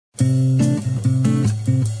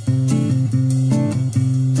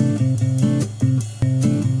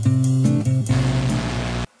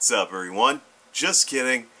What's up, everyone? Just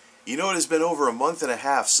kidding. You know, it has been over a month and a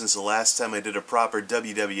half since the last time I did a proper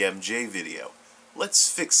MultimediaJay video.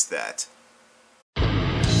 Let's fix that.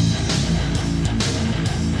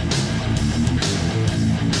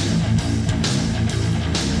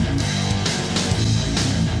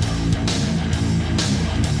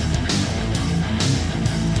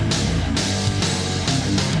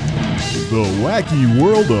 The wacky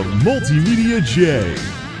world of MultimediaJay.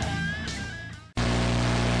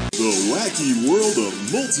 The wacky world of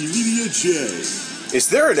MultimediaJay. Is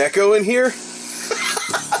there an echo in here?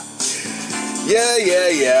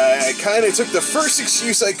 Yeah. I kind of took the first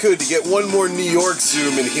excuse I could to get one more New York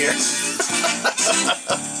zoom in here.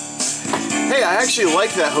 Hey, I actually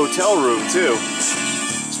like that hotel room, too.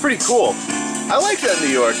 It's pretty cool. I like that New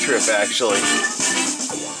York trip, actually.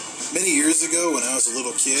 Many years ago, when I was a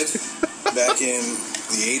little kid, back in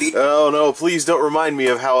the 80s. Oh no, please don't remind me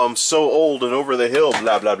of how I'm so old and over the hill,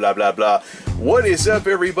 blah blah blah blah blah. What is up,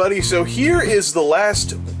 everybody? So here is the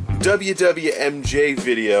last MultimediaJay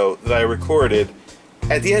video that I recorded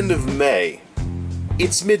at the end of May.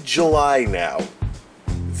 It's mid-July now.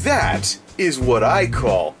 That is what I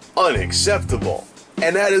call unacceptable.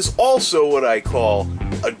 And that is also what I call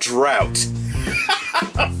a drought.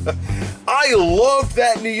 I loved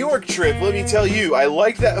that New York trip, let me tell you. I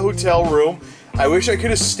liked that hotel room. I wish I could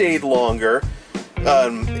have stayed longer.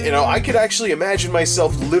 You know, I could actually imagine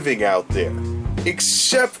myself living out there.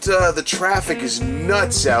 Except the traffic is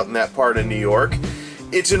nuts out in that part of New York.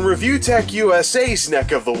 It's in Review Tech USA's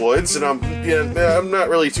neck of the woods, and I'm not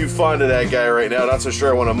really too fond of that guy right now. Not so sure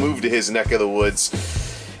I want to move to his neck of the woods.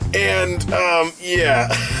 And, yeah.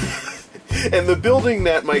 And the building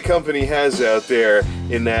that my company has out there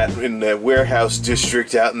in the warehouse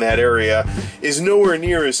district out in that area is nowhere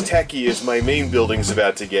near as techy as my main building's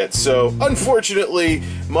about to get. So, unfortunately,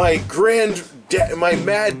 my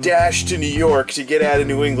mad dash to New York to get out of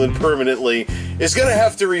New England permanently is gonna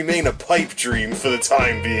have to remain a pipe dream for the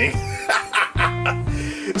time being.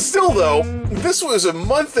 Still though, this was a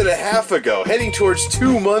month and a half ago, heading towards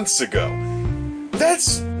 2 months ago.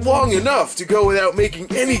 That's long enough to go without making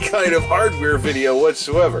any kind of hardware video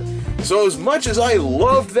whatsoever. So as much as I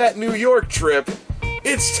loved that New York trip,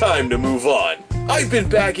 it's time to move on. I've been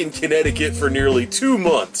back in Connecticut for nearly 2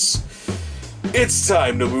 months. It's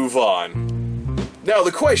time to move on. Now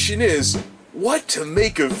the question is, what to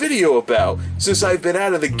make a video about since I've been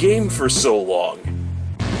out of the game for so long?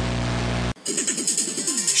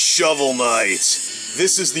 Shovel Knight.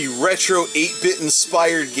 This is the retro 8-bit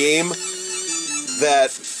inspired game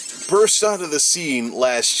that burst onto the scene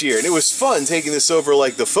last year, and it was fun taking this over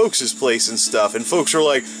like the folks' place and stuff, and folks were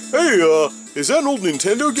like, hey, is that an old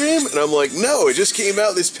Nintendo game? And I'm like, no, it just came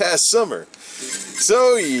out this past summer.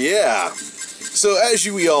 So yeah. So as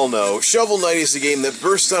we all know, Shovel Knight is a game that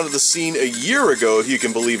burst onto the scene a year ago, if you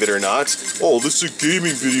can believe it or not. Oh, this is a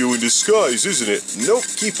gaming video in disguise, isn't it? Nope,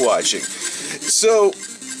 keep watching. So,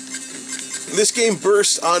 this game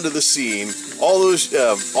burst onto the scene all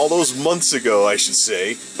those months ago, I should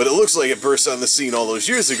say, but it looks like it burst on the scene all those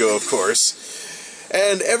years ago, of course.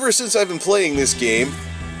 And ever since I've been playing this game,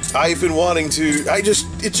 I've been wanting to, it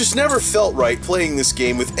just never felt right playing this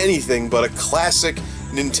game with anything but a classic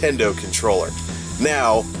Nintendo controller.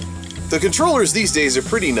 Now, the controllers these days are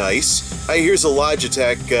pretty nice. Here's a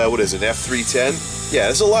Logitech, what is it, F310? Yeah,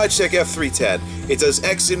 it's a Logitech F310. It does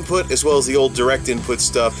X input as well as the old direct input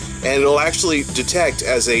stuff, and it'll actually detect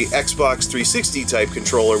as a Xbox 360 type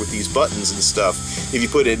controller with these buttons and stuff if you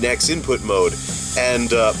put it in X input mode. And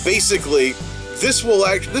basically, this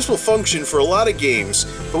will function for a lot of games,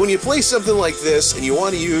 but when you play something like this and you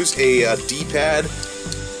want to use a D-pad,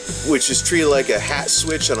 which is treated like a hat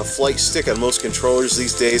switch on a flight stick on most controllers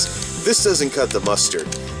these days, this doesn't cut the mustard.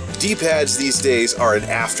 D-pads these days are an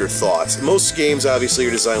afterthought. Most games obviously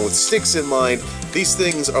are designed with sticks in mind. These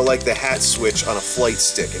things are like the hat switch on a flight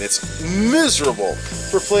stick, and it's miserable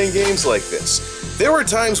for playing games like this. There were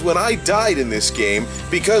times when I died in this game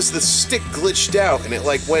because the stick glitched out and it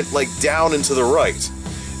went down and to the right.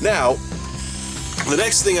 Now, the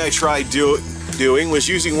next thing I tried doing was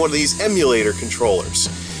using one of these emulator controllers.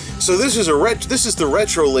 So this is the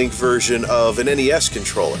RetroLink version of an NES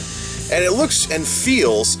controller, and it looks and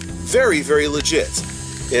feels very, very legit.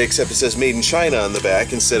 Except it says Made in China on the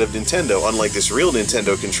back instead of Nintendo, unlike this real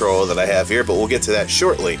Nintendo controller that I have here, but we'll get to that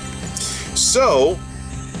shortly. So,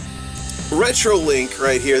 RetroLink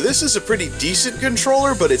right here, this is a pretty decent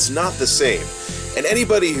controller, but it's not the same. And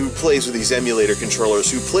anybody who plays with these emulator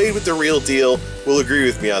controllers, who played with the real deal, will agree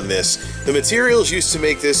with me on this. The materials used to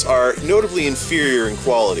make this are notably inferior in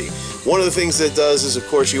quality. One of the things that it does is, of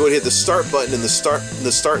course, you would hit the start button, and the start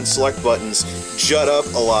and select buttons jut up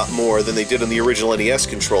a lot more than they did on the original NES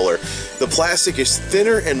controller. The plastic is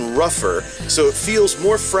thinner and rougher, so it feels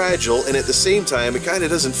more fragile, and at the same time, it kind of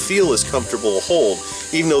doesn't feel as comfortable to hold,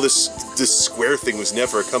 even though this square thing was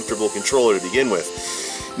never a comfortable controller to begin with.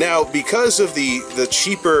 Now, because of the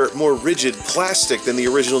cheaper, more rigid plastic than the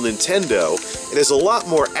original Nintendo, it has a lot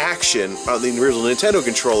more action on the original Nintendo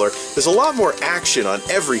controller. There's a lot more action on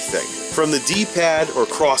everything. From the D-pad, or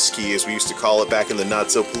cross key as we used to call it back in the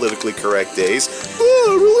not-so-politically correct days.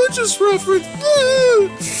 Oh, religious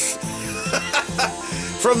reference!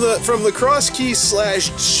 From the cross key /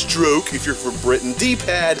 stroke, if you're from Britain,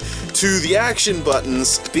 D-pad, to the action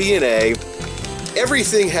buttons, B and A,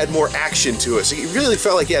 everything had more action to it, so you really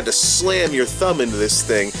felt like you had to slam your thumb into this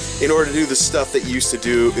thing in order to do the stuff that you used to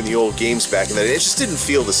do in the old games back in the day. It just didn't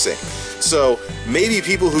feel the same. So maybe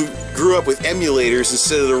people who grew up with emulators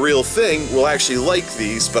instead of the real thing will actually like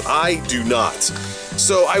these, but I do not.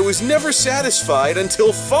 So I was never satisfied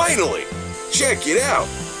until finally, check it out.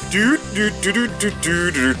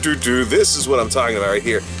 This is what I'm talking about right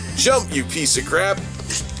here. Jump, you piece of crap.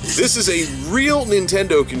 This is a real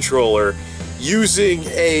Nintendo controller using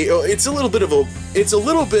it's a little bit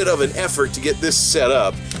of an effort to get this set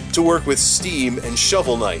up to work with Steam and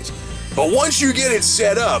Shovel Knight. But once you get it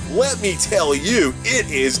set up, let me tell you,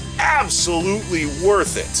 it is absolutely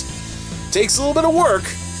worth it. Takes a little bit of work,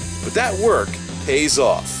 but that work pays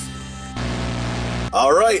off.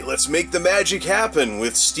 Alright, let's make the magic happen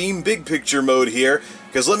with Steam Big Picture mode here,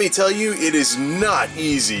 because let me tell you, it is not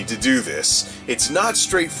easy to do this. It's not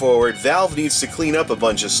straightforward. Valve needs to clean up a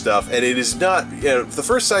bunch of stuff, and it is not, the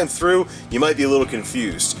first time through, you might be a little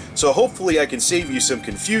confused. So hopefully I can save you some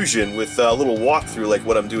confusion with a little walkthrough like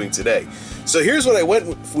what I'm doing today. So here's what I went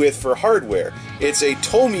with for hardware. It's a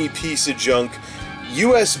Tomy piece of junk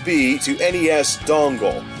USB to NES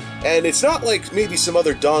dongle. And it's not like maybe some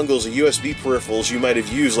other dongles or USB peripherals you might have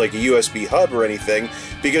used, like a USB hub or anything,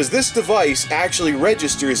 because this device actually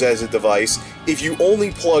registers as a device if you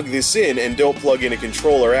only plug this in and don't plug in a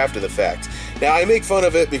controller after the fact. Now, I make fun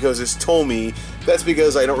of it because it's Tomy. That's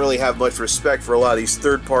because I don't really have much respect for a lot of these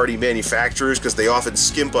third-party manufacturers because they often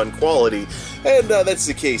skimp on quality, and that's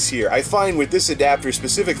the case here. I find with this adapter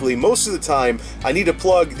specifically, most of the time, I need to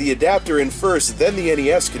plug the adapter in first, then the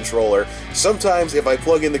NES controller. Sometimes, if I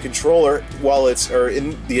plug in the controller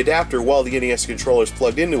in the adapter while the NES controller is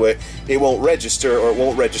plugged into it, it won't register, or it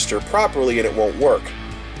won't register properly, and it won't work.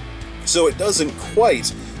 So it doesn't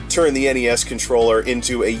quite turn the NES controller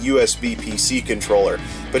into a USB PC controller.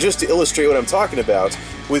 But just to illustrate what I'm talking about,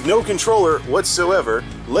 with no controller whatsoever,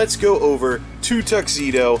 let's go over to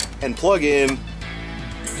Tuxedo and plug in.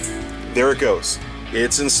 There it goes.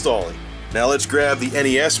 It's installing. Now let's grab the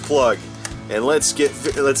NES plug and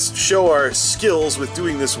let's show our skills with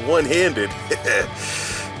doing this one-handed.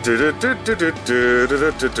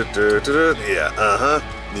 Yeah,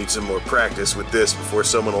 need some more practice with this before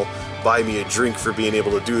someone will buy me a drink for being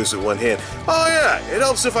able to do this with one hand. Oh yeah, it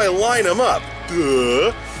helps if I line them up.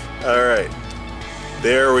 Duh. Alright,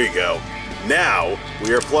 there we go. Now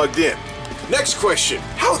we are plugged in. Next question,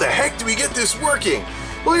 how the heck do we get this working?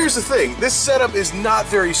 Well, here's the thing, this setup is not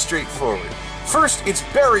very straightforward. First, it's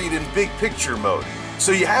buried in Big Picture mode,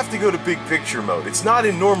 so you have to go to Big Picture mode. It's not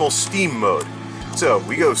in normal Steam mode. So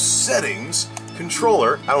we go Settings,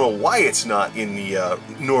 Controller. I don't know why it's not in the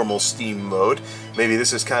normal Steam mode. Maybe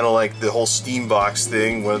this is kind of like the whole Steam box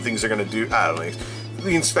thing, one of the things they're going to do. I don't know.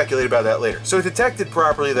 We can speculate about that later. So it detected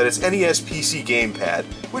properly that it's NES PC gamepad,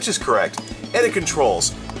 which is correct, and it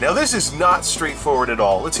controls. Now this is not straightforward at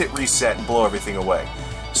all. Let's hit reset and blow everything away.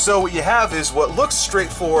 So what you have is what looks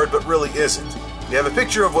straightforward but really isn't. You have a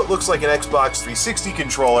picture of what looks like an Xbox 360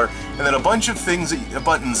 controller, and then a bunch of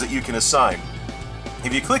buttons that you can assign.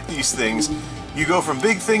 If you click these things, you go from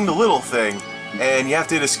big thing to little thing, and you have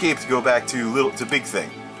to hit escape to go back to big thing.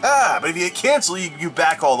 But if you hit cancel, you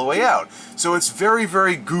back all the way out. So it's very,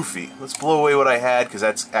 very goofy. Let's blow away what I had, because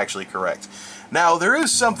that's actually correct. Now, there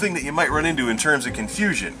is something that you might run into in terms of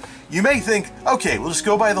confusion. You may think, okay, we'll just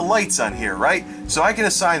go by the lights on here, right? So I can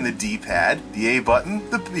assign the D-pad, the A button,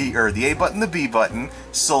 the B button,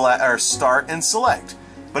 start and select.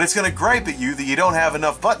 But it's going to gripe at you that you don't have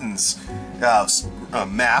enough buttons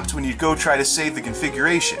mapped when you go try to save the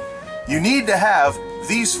configuration. You need to have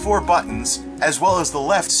these 4 buttons as well as the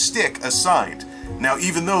left stick assigned. Now,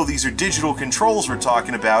 even though these are digital controls we're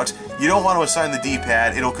talking about, you don't want to assign the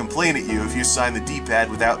D-pad. It'll complain at you if you assign the D-pad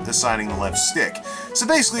without assigning the left stick. So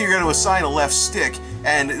basically, you're going to assign a left stick,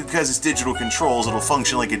 and because it's digital controls, it'll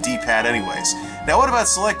function like a D-pad anyways. Now, what about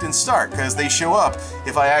select and start? Because they show up.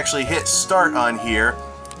 If I actually hit start on here,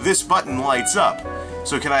 this button lights up.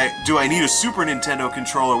 So do I need a Super Nintendo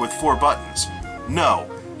controller with 4 buttons? No.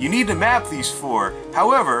 You need to map these 4.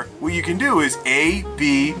 However, what you can do is A,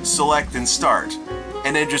 B, select, and start.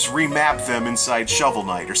 And then just remap them inside Shovel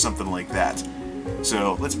Knight or something like that.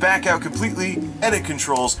 So let's back out completely, edit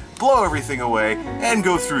controls, blow everything away, and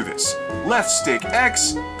go through this. Left stick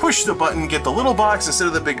X, push the button, get the little box instead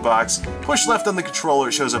of the big box, push left on the controller,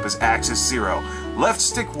 it shows up as axis 0. Left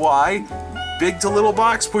stick Y, big to little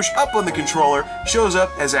box, push up on the controller, shows up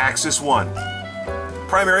as axis 1.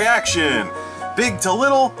 Primary action. Big to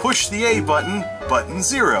little, push the A button, button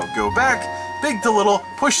 0. Go back, big to little,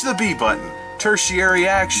 push the B button. Tertiary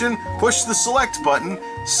action, push the select button.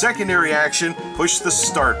 Secondary action, push the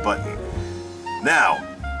start button. Now,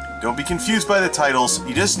 don't be confused by the titles.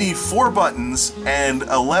 You just need 4 buttons and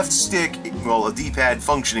a left stick, well, a D-pad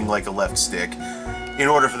functioning like a left stick, in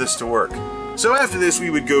order for this to work. So after this, we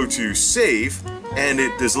would go to save. And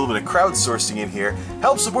there's a little bit of crowdsourcing in here.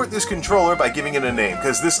 Help support this controller by giving it a name,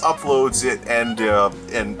 because this uploads it and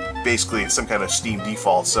basically it's some kind of Steam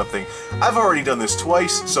default something. I've already done this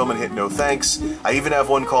twice, so I'm gonna hit no thanks. I even have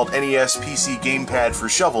one called NES PC Gamepad for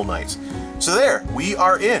Shovel Knight. So there, we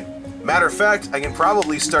are in. Matter of fact, I can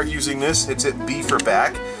probably start using this. It's at B for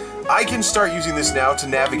back. I can start using this now to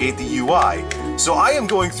navigate the UI. So I am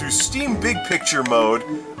going through Steam Big Picture mode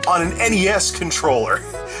on an NES controller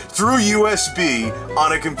through USB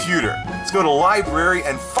on a computer. Let's go to library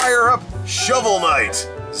and fire up Shovel Knight.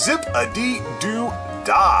 Zip-a-dee-doo-dah.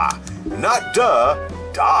 Not duh,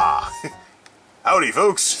 da. Howdy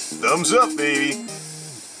folks, thumbs up baby.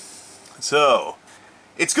 So,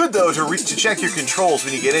 it's good though to check your controls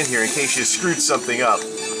when you get in here in case you screwed something up.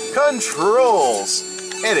 Controls.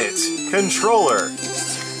 Edit. Controller.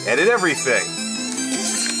 Edit everything.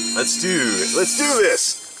 Let's do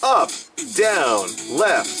this. Up, down,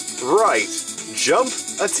 left, right, jump,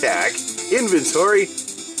 attack, inventory,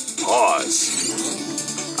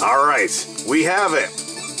 pause. Alright, we have it.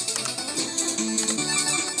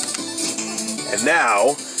 And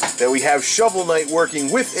now that we have Shovel Knight working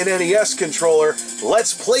with an NES controller,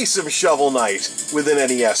 let's play some Shovel Knight with an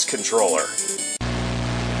NES controller.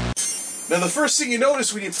 Now the first thing you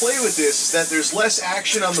notice when you play with this is that there's less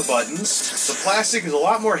action on the buttons. The plastic is a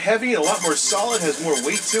lot more heavy and a lot more solid, has more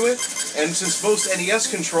weight to it. And since most NES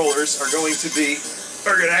controllers are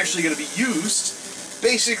actually going to be used,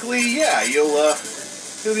 basically, yeah,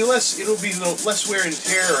 it'll be less wear and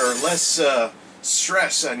tear or less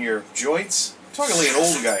stress on your joints. I'm talking like an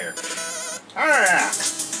old guy here.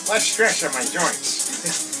 Less stress on my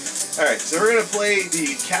joints. Alright, so we're going to play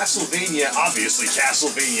the Castlevania, obviously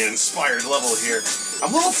Castlevania-inspired level here.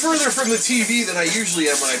 I'm a little further from the TV than I usually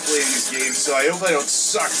am when I play these games, so I hope I don't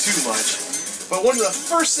suck too much. But one of the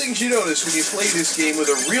first things you notice when you play this game with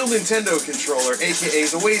a real Nintendo controller, aka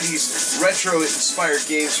the way these retro-inspired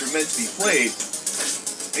games are meant to be played,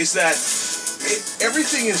 is that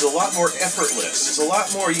everything is a lot more effortless. It's a lot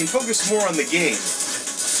more, you can focus more on the game,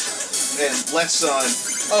 and less on,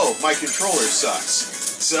 oh, my controller sucks.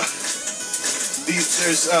 So,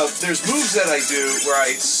 there's moves that I do where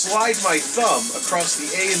I slide my thumb across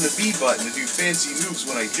the A and the B button to do fancy moves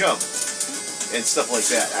when I jump. And stuff like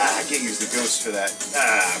that. I can't use the ghost for that.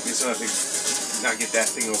 I guess I'll have to not get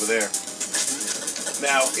that thing over there.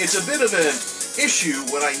 Now, it's a bit of an issue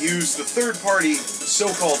when I use the third-party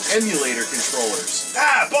so-called emulator controllers.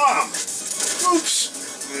 Bomb! Oops!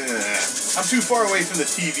 I'm too far away from the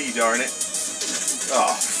TV, darn it.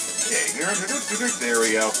 Oh. Okay, there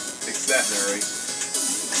we go. Fix that in a hurry.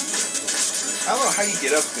 I don't know how you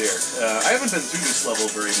get up there. I haven't been through this level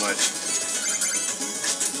very much.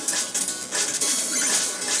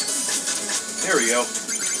 There we go.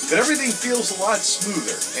 But everything feels a lot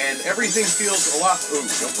smoother, and everything feels a lot... Ooh,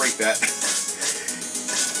 don't break that.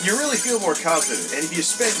 You really feel more confident, and if you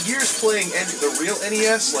spent years playing the real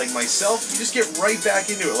NES, like myself, you just get right back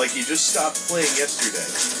into it, like you just stopped playing yesterday.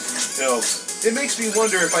 So... it makes me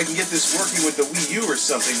wonder if I can get this working with the Wii U or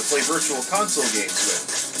something to play virtual console games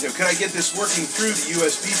with. Could I get this working through the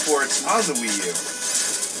USB ports on the Wii U?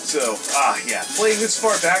 So, yeah, playing this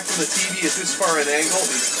far back from the TV at this far an angle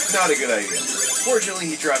is not a good idea. Fortunately,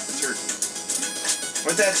 he dropped the turkey.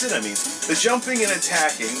 But that's it, I mean, the jumping and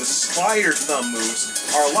attacking, the slider thumb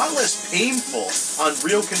moves, are a lot less painful on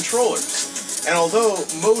real controllers. And although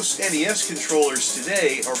most NES controllers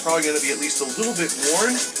today are probably going to be at least a little bit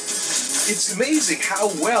worn, it's amazing how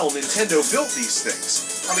well Nintendo built these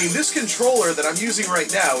things. I mean, this controller that I'm using right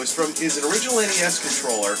now is an original NES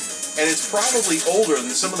controller, and it's probably older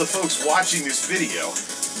than some of the folks watching this video.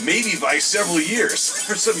 Maybe by several years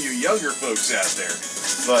for some of you younger folks out there.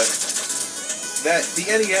 But the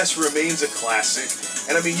NES remains a classic.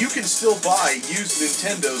 And I mean, you can still buy used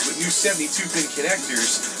Nintendos with new 72-pin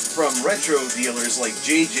connectors from retro dealers like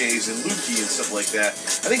JJ's and Lukey and stuff like that.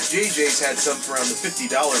 I think JJ's had some for around the $50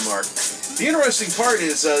 mark. The interesting part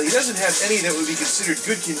is he doesn't have any that would be considered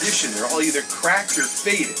good condition. They're all either cracked or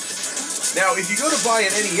faded. Now, if you go to buy an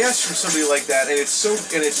NES from somebody like that and it's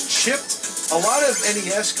chipped, a lot of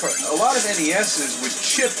NESs would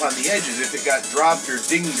chip on the edges if it got dropped or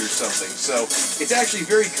dinged or something. So it's actually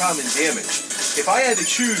very common damage. If I had to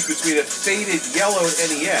choose between a faded yellow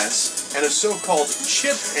NES and a so-called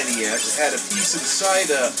chipped NES that had a piece of the side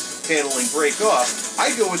paneling break off,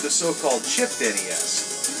 I'd go with the so-called chipped NES.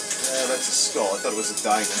 That's a skull. I thought it was a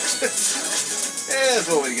diamond. That's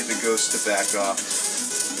one way to get the ghost to back off.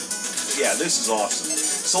 Yeah, this is awesome.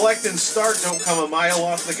 Select and start don't come a mile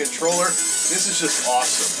off the controller. This is just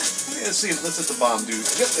awesome. Yeah, let's hit the bomb, dude.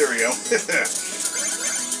 Yep, there we go.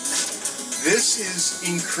 This is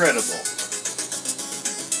incredible.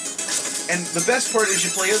 And the best part is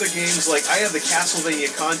you play other games like, I have the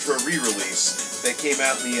Castlevania Contra re-release that came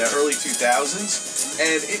out in the early 2000s,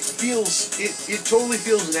 and it totally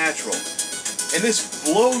feels natural. And this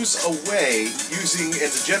blows away using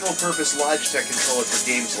as a general purpose Logitech controller for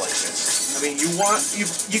games like this. I mean, you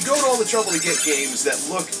go to all the trouble to get games that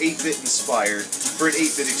look 8-bit inspired for an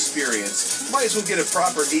 8-bit experience. You might as well get a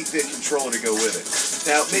proper 8-bit controller to go with it.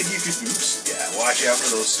 Now, maybe you could, watch out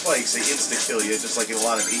for those spikes. They insta-kill you, just like in a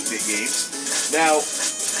lot of 8-bit games. Now,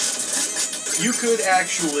 you could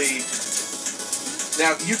actually...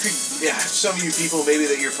 some of you people, maybe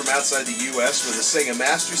that you're from outside the U.S. where the Sega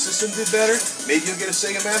Master System did better, maybe you'll get a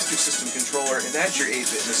Sega Master System controller, and that's your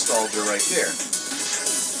 8-bit nostalgia right there.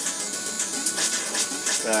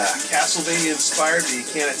 Castlevania inspired, but you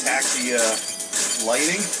can't attack the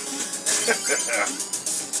lighting.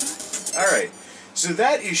 Alright, so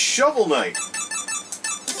that is Shovel Knight.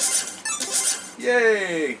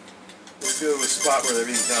 Yay! Let's go to a spot where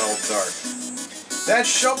everything's not all dark. That's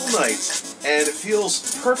Shovel Knight, and it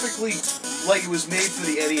feels perfectly like it was made for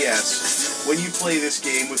the NES when you play this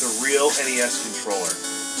game with a real NES controller.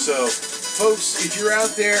 So, folks, if you're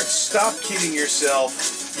out there, stop kidding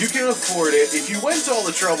yourself. You can afford it. If you went to all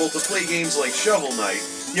the trouble to play games like Shovel Knight,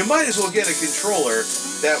 you might as well get a controller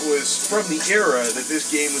that was from the era that this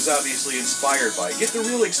game was obviously inspired by. Get the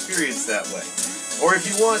real experience that way. Or if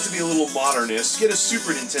you want to be a little modernist, get a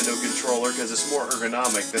Super Nintendo controller because it's more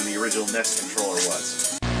ergonomic than the original NES controller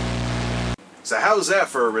was. So how's that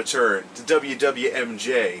for a return to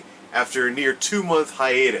WWMJ after a near 2-month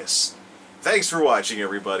hiatus? Thanks for watching,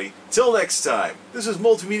 everybody. Till next time, this is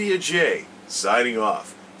MultimediaJay signing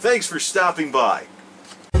off. Thanks for stopping by.